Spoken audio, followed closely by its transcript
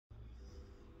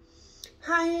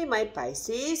Hi, my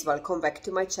Pisces. Welcome back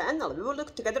to my channel. We will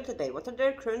look together today. What are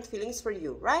their current feelings for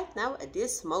you right now at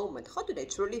this moment? How do they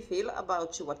truly feel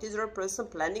about you? What is your person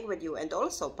planning with you? And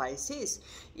also, Pisces,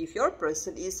 if your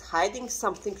person is hiding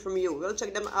something from you, we'll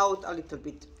check them out a little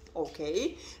bit.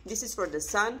 Okay, this is for the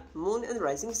sun, moon, and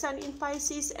rising sun in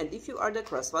Pisces. And if you are the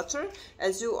cross watcher,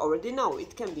 as you already know,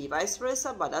 it can be vice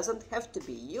versa, but doesn't have to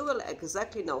be. You will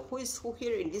exactly know who is who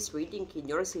here in this reading in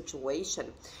your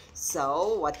situation.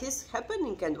 So what is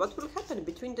happening and what will happen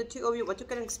between the two of you, what you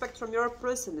can expect from your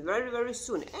person very, very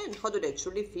soon, and how do they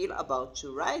truly feel about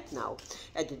you right now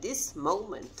at this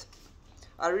moment.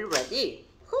 Are you ready?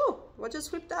 Whew, what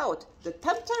just whipped out? The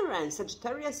Temperance,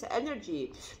 Sagittarius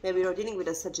energy. Maybe you're dealing with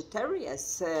a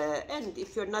Sagittarius, and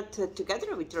if you're not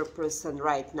together with your person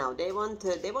right now, they want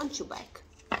you back.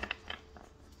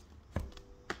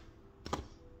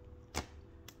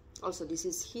 Also, this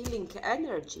is healing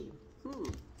energy.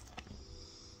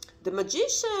 The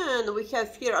Magician, we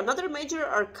have here another major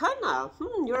arcana.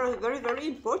 You're very, very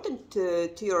important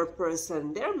to your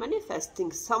person. They're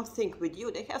manifesting something with you.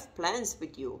 They have plans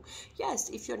with you. Yes,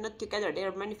 if you're not together,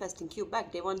 they're manifesting you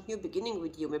back. They want new beginning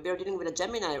with you. Maybe you're dealing with a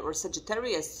Gemini or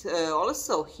Sagittarius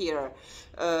also here.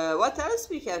 What else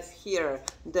we have here?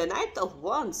 The Knight of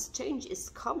Wands, change is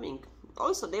coming.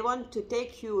 Also, they want to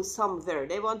take you somewhere.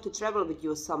 They want to travel with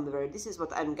you somewhere. This is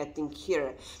what I'm getting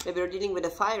here. Maybe you're dealing with a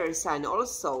fire sign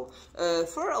also.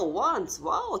 Four of Wands.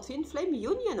 Wow, twin flame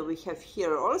union we have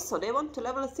here also. They want to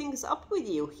level things up with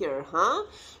you here, huh?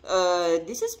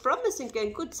 This is promising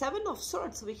and good. Seven of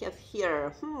Swords we have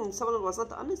here. Someone was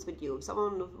not honest with you.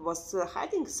 Someone was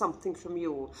hiding something from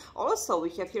you. Also, we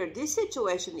have here this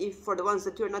situation, if for the ones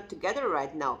that you're not together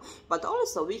right now. But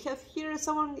also, we have here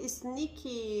someone is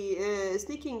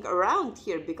sneaking around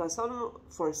here, because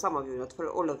for some of you, not for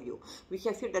all of you, we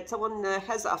have here that someone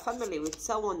has a family with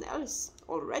someone else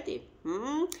already.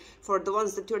 For the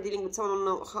ones that you're dealing with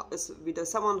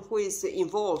someone who is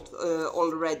involved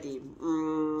already.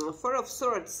 Four of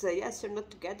Swords, yes, you're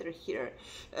not together here.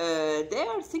 They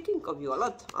are thinking of you a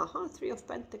lot. Three of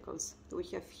Pentacles we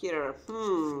have here.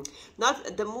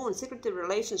 Not the Moon, secretive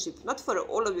relationship. Not for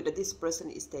all of you that this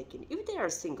person is taking. If they are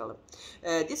single,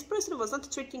 this person was not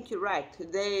treating you right.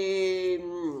 They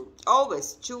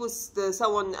always choose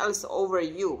someone else over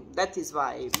you. That is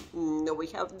why we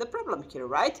have the problem here,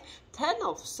 right? Ten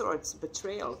of Swords,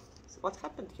 betrayal. What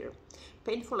happened here?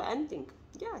 Painful ending.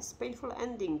 Yes, painful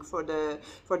ending for the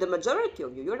majority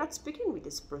of you. You're not speaking with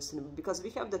this person because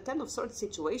we have the Ten of Swords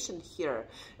situation here.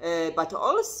 But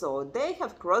also they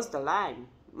have crossed the line.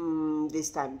 This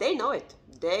time they know it,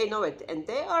 and they know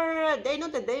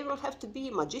that they will have to be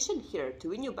a magician here to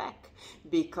win you back,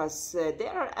 because they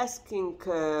are asking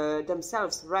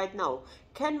themselves right now,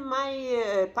 can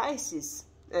my Pisces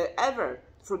ever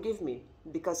forgive me?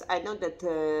 Because I know that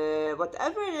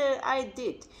whatever I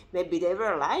did, maybe they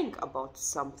were lying about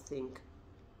something.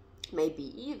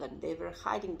 Maybe even they were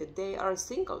hiding that they are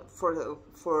single for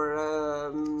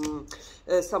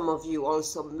some of you.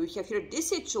 Also, we have here this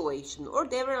situation, or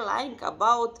they were lying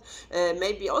about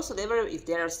maybe also they were, if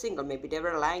they are single, maybe they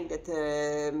were lying that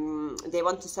they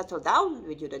want to settle down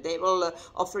with you, that they will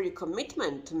offer you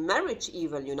commitment, marriage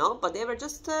even, you know. But they were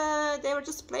just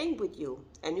playing with you,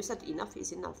 and you said enough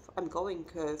is enough. I'm going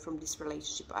from this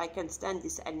relationship. I can't stand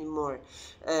this anymore.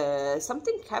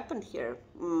 Something happened here.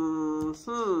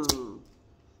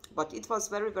 But it was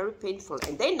very, very painful,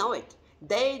 and they know it.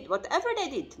 Whatever they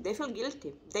did, they feel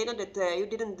guilty. They know that you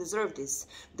didn't deserve this.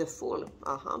 The Fool.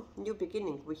 New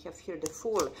beginning. We have here the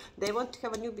Fool. They want to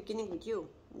have a new beginning with you.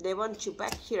 They want you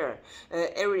back here.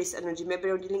 Aries energy. Maybe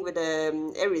you're dealing with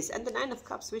Aries. And the Nine of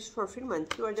Cups. Wish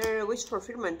fulfillment. You are their wish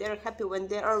fulfillment. They are happy when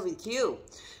they are with you.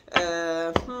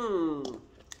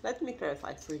 Let me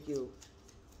clarify for you.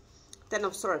 Ten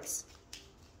of Swords.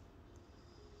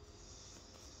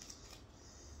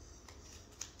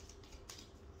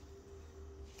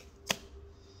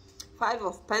 Five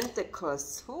of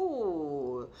Pentacles.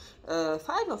 Ooh.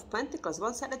 Five of Pentacles,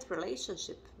 one-sided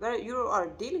relationship, where you are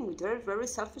dealing with a very, very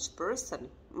selfish person.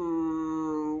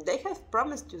 They have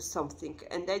promised you something,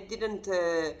 and they didn't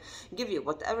give you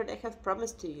whatever they have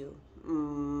promised to you.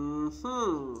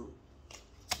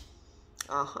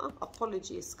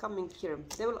 Apology is coming here.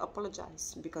 They will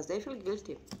apologize because they feel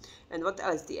guilty. And what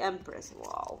else? The Empress.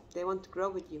 Wow. They want to grow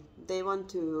with you. They want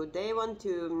to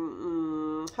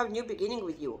have a new beginning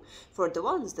with you. For the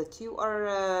ones that you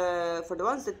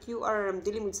are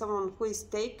dealing with someone who is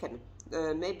taken,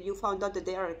 maybe you found out that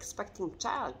they are expecting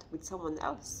child with someone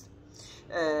else.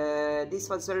 This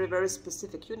was very, very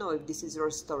specific. You know if this is your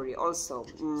story also.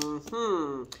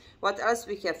 What else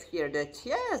we have here? That,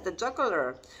 yes, the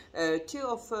juggler. Two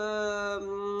of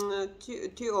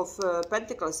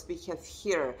pentacles we have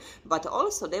here. But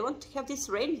also they want to have this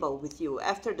rainbow with you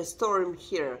after the storm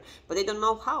here. But they don't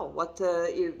know how.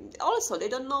 Also, they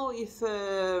don't know if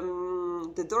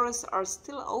the doors are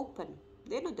still open.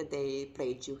 They know that they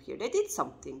played you here. They did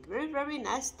something very, very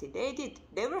nasty. They did.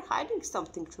 They were hiding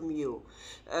something from you.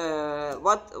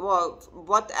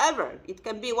 Whatever. It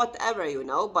can be whatever, you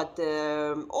know. But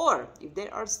or if they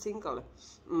are single,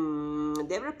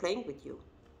 they were playing with you.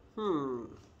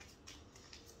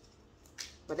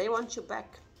 But they want you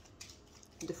back.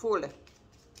 The Fool.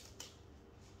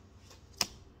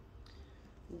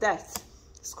 Death.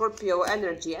 Scorpio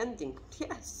energy ending.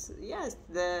 Yes, yes,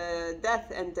 the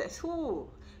death and the...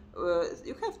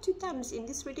 you have 2 times in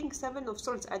this reading 7 of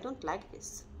Swords. I don't like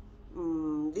this.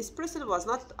 This person was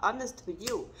not honest with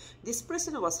you. This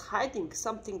person was hiding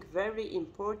something very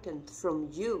important from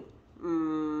you.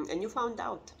 And you found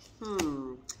out.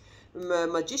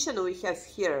 Magician we have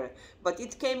here, but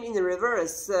it came in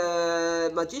reverse.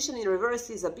 Magician in reverse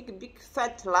is a big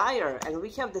fat liar, and we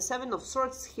have the 7 of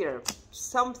Swords here.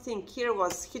 Something here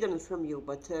was hidden from you,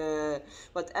 but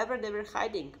whatever they were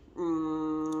hiding,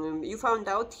 you found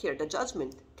out here. The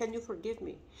Judgment. Can you forgive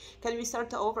me? Can we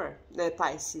start over?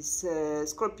 Pisces,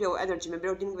 Scorpio energy. Maybe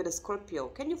you're dealing with a Scorpio.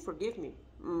 Can you forgive me?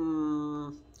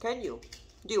 Can you?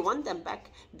 Do you want them back?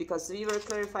 Because we were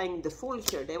clarifying the Fool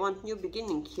here. They want new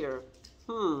beginning here.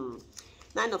 9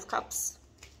 of Cups.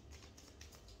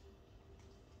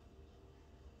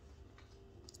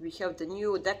 We have the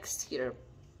new decks here.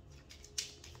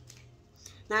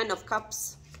 9 of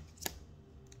Cups.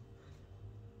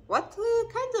 What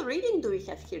kind of reading do we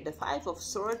have here? The 5 of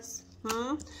Swords.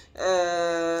 7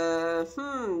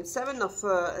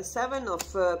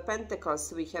 of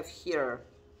Pentacles we have here.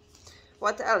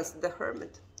 What else? The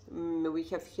Hermit. We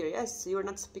have here, yes, you're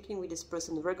not speaking with this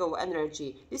person. Virgo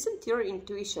energy. Listen to your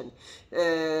intuition.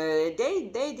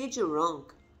 They did you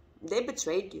wrong. They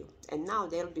betrayed you, and now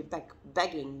they'll be back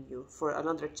begging you for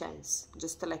another chance.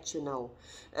 Just to let you know,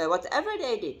 whatever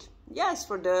they did. Yes,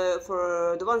 for the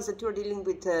ones that you're dealing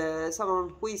with,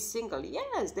 someone who is single.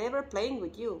 Yes, they were playing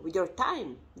with you, with your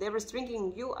time. They were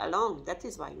stringing you along. That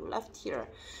is why you left here.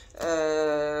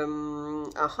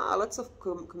 Lots of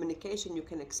communication you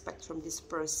can expect from this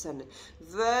person.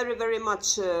 Very, very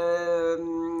much.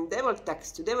 They will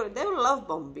text you. They will love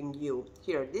bombing you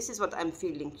here. This is what I'm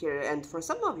feeling here. And for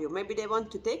some of you, maybe they want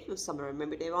to take you somewhere.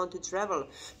 Maybe they want to travel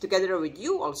together with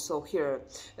you also here.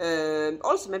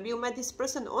 Also, maybe you met this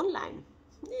person online.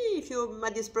 If you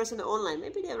met this person online,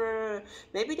 maybe they were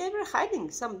hiding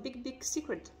some big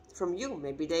secret from you.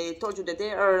 Maybe they told you that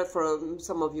they are, for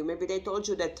some of you, maybe they told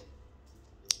you that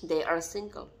they are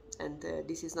single, and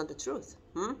this is not the truth.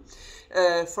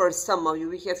 For some of you,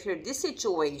 we have here this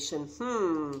situation.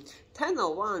 10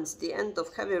 of Wands, the end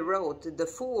of heavy road, the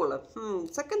Fool.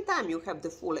 Second time you have the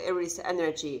Fool, Aries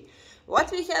energy. What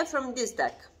we have from this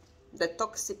deck? The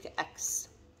Toxic Ex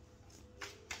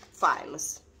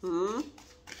Files.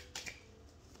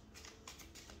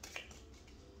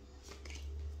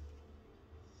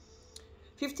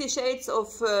 50 Shades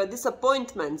of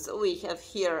Disappointments we have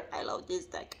here. I love this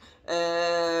deck.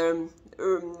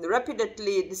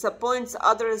 Repeatedly disappoints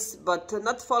others, but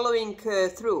not following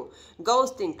through.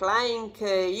 Ghosting, lying,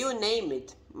 you name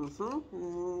it.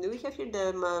 We have here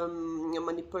the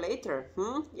manipulator.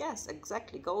 Yes,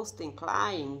 exactly. Ghosting,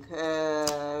 lying.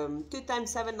 2 times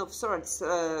 7 of Swords.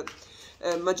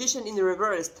 Magician in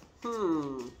reversed.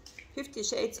 50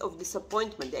 Shades of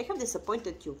Disappointment. They have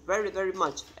disappointed you very, very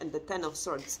much. And the 10 of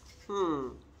Swords.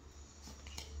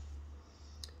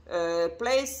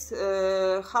 Place,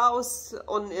 house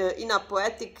on in a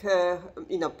poetic,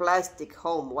 in a plastic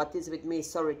home. What is with me?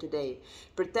 Sorry today.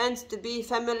 Pretends to be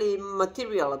family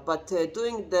material, but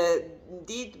doing the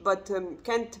deed, but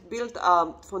can't build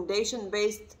a foundation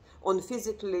based on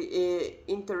physical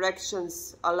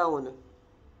interactions alone.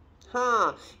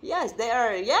 Yes, they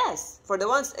are, yes, for the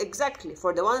ones, exactly,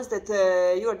 for the ones that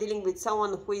you are dealing with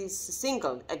someone who is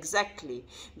single, exactly.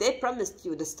 They promised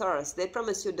you the stars, they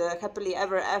promised you the happily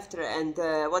ever after, and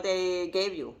what they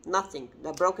gave you? Nothing,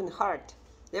 the broken heart.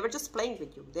 They were just playing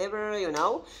with you. They were, you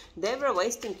know, they were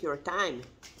wasting your time.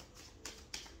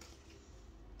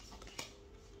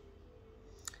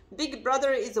 Big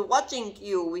Brother is watching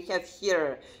you, we have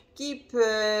here. Keep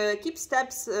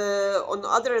steps on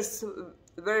others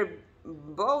where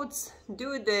both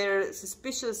do their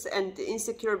suspicious and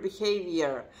insecure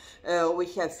behavior. We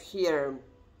have here,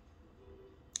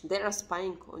 they are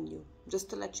spying on you. Just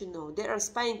to let you know, they are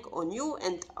spying on you,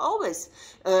 and always,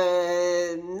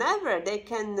 never they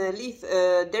can leave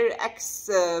their ex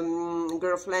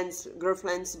girlfriends,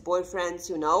 boyfriends,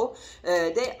 you know.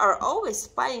 They are always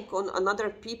spying on another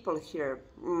people here,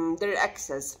 their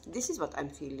exes. This is what I'm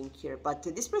feeling here. But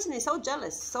this person is so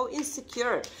jealous, so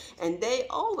insecure, and they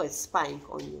always spying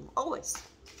on you, always.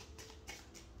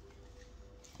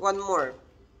 One more.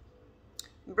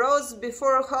 Bros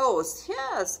before hoes,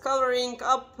 yes, covering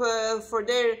up for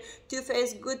their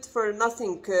two-faced good for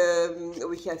nothing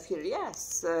we have here,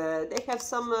 yes. They have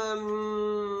some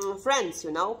friends,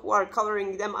 you know, who are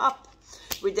covering them up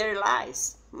with their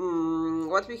lies.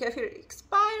 What we have here,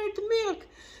 expired milk.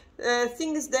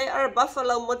 Things they are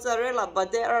buffalo mozzarella,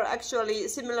 but they are actually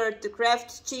similar to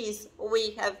Kraft cheese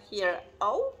we have here,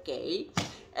 okay.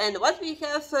 And what we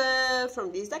have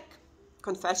from this deck,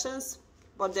 confessions.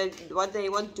 What they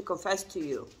want to confess to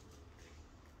you.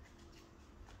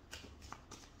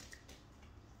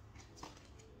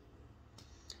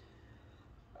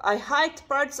 I hide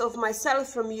parts of myself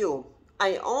from you.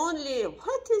 I only...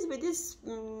 What is with this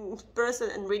person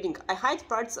and reading? I hide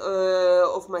parts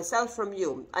of myself from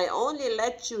you. I only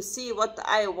let you see what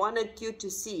I wanted you to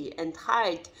see, and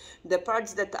hide the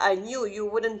parts that I knew you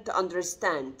wouldn't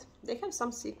understand. They have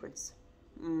some secrets.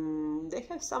 They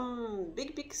have some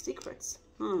big secrets.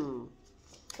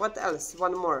 What else?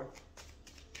 One more.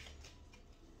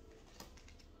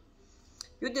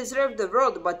 You deserve the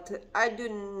world, but I do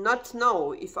not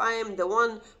know if I am the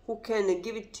one who can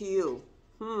give it to you.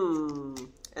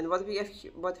 And what we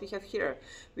have here?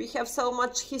 We have so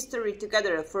much history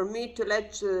together. For me to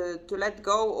let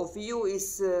go of you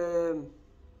is.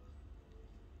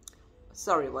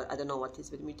 Sorry, I don't know what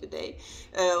is with me today.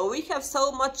 We have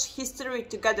so much history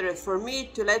together. For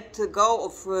me to let go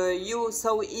of you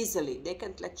so easily, they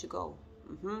can't let you go.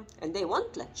 And they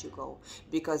won't let you go,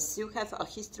 because you have a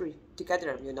history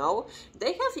together, you know.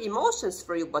 They have emotions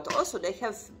for you, but also they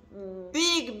have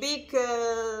big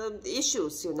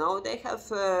issues, you know. They have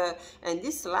and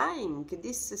this lying,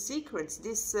 these secrets,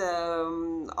 this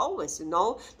always, you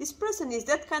know, this person is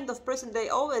that kind of person. They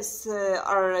always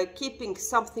are keeping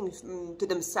something to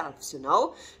themselves, you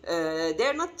know.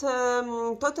 They're not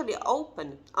totally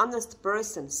open, honest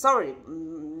person. Sorry,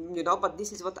 you know, but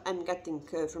this is what I'm getting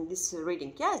from this reading.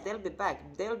 Yes, they'll be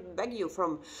back. They'll beg you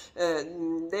from.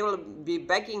 They will be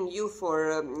begging you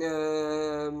for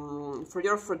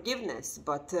your forgiveness,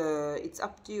 but it's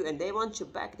up to you. And they want you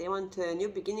back. They want a new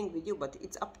beginning with you, but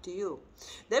it's up to you.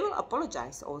 They will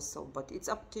apologize also, but it's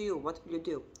up to you. What will you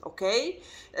do? Okay.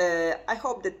 I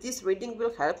hope that this reading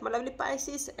will help, my lovely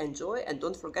Pisces. Enjoy, and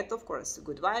don't forget, of course,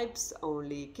 good vibes,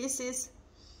 only kisses.